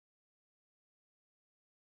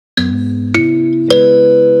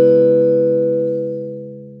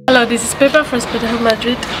So this is Pepa from Spotahome,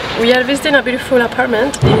 Madrid. We are visiting a beautiful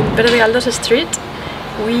apartment in Madrid Street.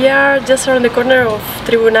 We are just around the corner of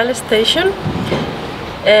Tribunal station.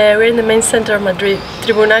 We're in the main center of Madrid.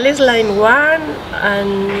 Tribunal is line 1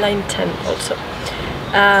 and line 10 also.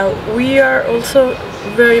 We are also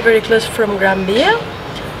very close from Gran Via,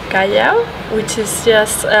 Callao, which is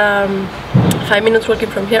just 5 minutes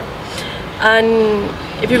walking from here. And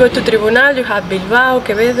if you go to Tribunal, you have Bilbao,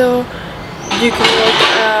 Quevedo. You can walk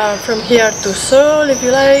from here to Sol if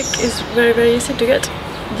you like. It's very easy to get,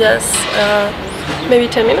 just maybe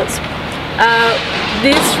 10 minutes.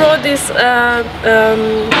 This road is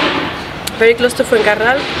very close to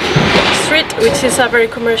Fuencarral Street, which is a very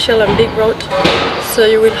commercial and big road, so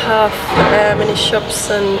you will have many shops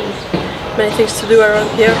and many things to do around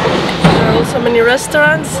here. There are also many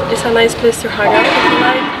restaurants. It's a nice place to hang out if you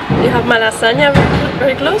like. You have Malasaña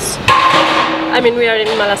very close. I mean, we are in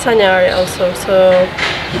Malasaña area also, so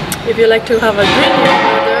if you like to have a drink, you can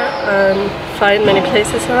go there and find many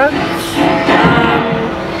places around.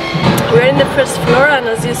 We're in the first floor, and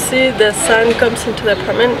as you see, the sun comes into the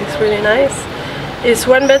apartment. It's really nice. It's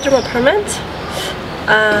 1-bedroom apartment,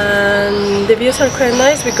 and the views are quite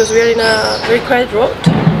nice because we are in a very quiet road,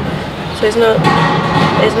 so it's not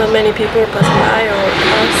many people passing by or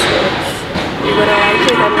cars, so you're gonna like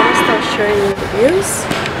it. I'm gonna start showing you the views.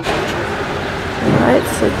 Alright,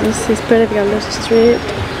 so this is Madrid Street.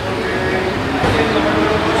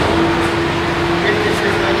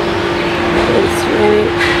 It's really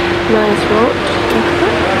nice road.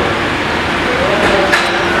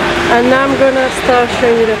 And now I'm gonna start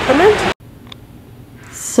showing you the apartment.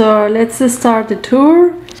 So let's start the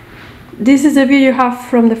tour. This is the view you have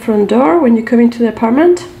from the front door when you come into the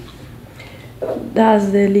apartment. That's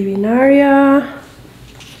the living area.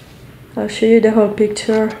 I'll show you the whole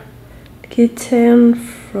picture. Kitchen,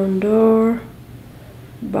 front door,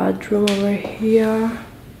 bathroom over here,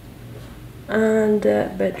 and the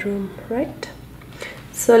bedroom, right?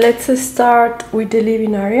 So let's start with the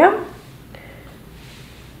living area.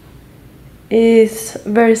 It's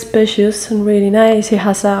very spacious and really nice. It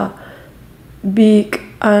has a big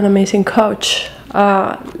and amazing couch,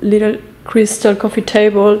 a little crystal coffee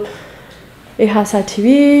table. It has a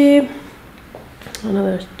TV,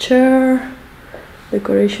 another chair.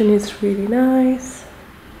 Decoration is really nice.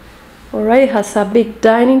 Alright, it has a big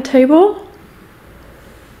dining table,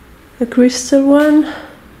 a crystal one.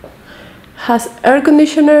 Has air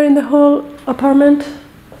conditioner in the whole apartment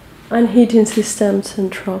and heating system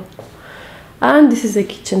central. And this is the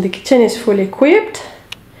kitchen. The kitchen is fully equipped.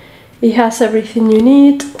 It has everything you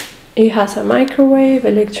need. It has a microwave,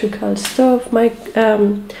 electrical stove,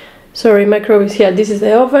 microwave here. This is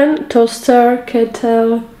the oven, toaster,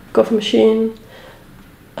 kettle, coffee machine,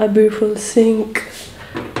 a beautiful sink,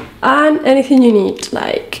 and anything you need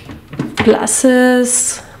like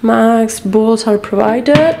glasses, mugs, bowls are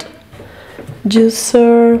provided,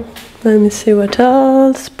 juicer, let me see what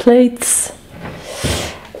else, plates.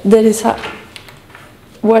 There is a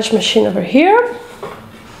wash machine over here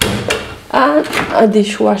and a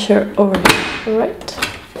dishwasher over here. Alright,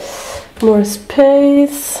 more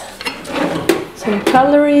space, some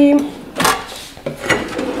cutlery,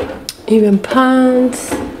 even pans,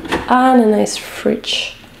 and a nice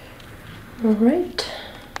fridge. Alright,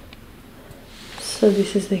 so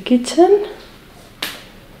this is the kitchen,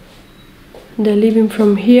 the living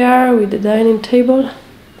from here with the dining table,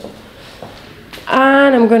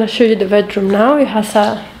 and I'm gonna show you the bedroom now. It has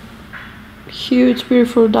a huge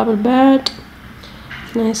beautiful double bed,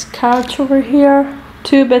 nice couch over here,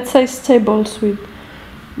 2 bedside tables with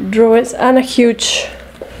drawers, and a huge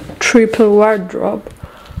triple wardrobe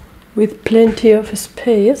with plenty of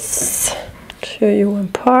space. I'll show you one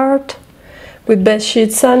part with bed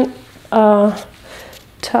sheets and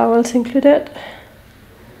towels included.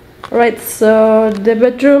 Right, so the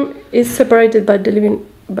bedroom is separated by the living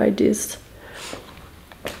by this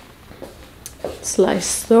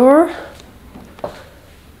slice door,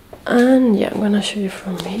 and yeah, I'm gonna show you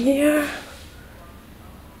from here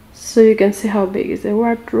so you can see how big is the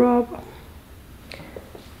wardrobe.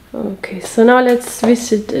 Okay, so now let's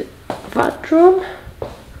visit the bathroom.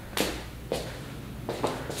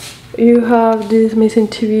 You have this amazing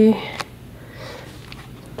TV,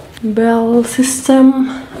 bell system,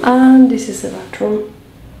 and this is the bathroom.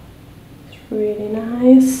 It's really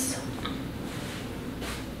nice.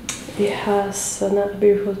 It has a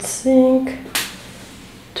beautiful sink,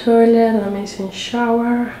 toilet, an amazing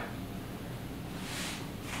shower,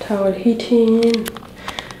 towel heating,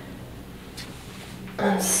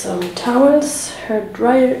 and some towels, hair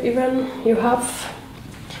dryer even. You have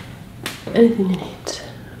anything you need.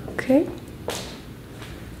 Okay,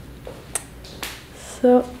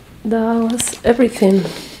 So that was everything.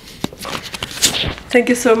 Thank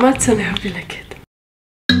you so much, and I hope you like it.